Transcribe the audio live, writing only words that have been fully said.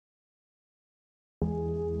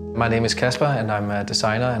My name is Kasper and I'm a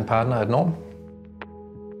designer and partner at Norm.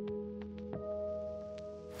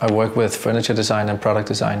 I work with furniture design and product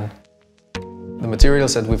design. The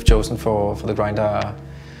materials that we've chosen for the grinder are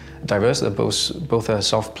diverse. They're both a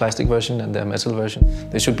soft plastic version and a metal version.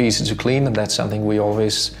 They should be easy to clean, and that's something we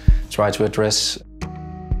always try to address.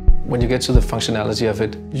 When you get to the functionality of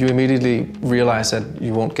it, you immediately realize that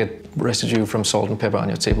you won't get residue from salt and pepper on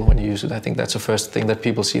your table when you use it. I think that's the first thing that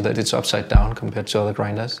people see, that it's upside down compared to other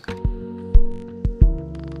grinders.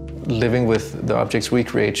 Living with the objects we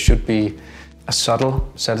create should be a subtle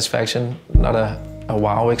satisfaction, not a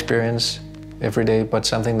wow experience every day, but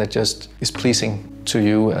something that just is pleasing to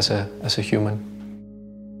you as a human.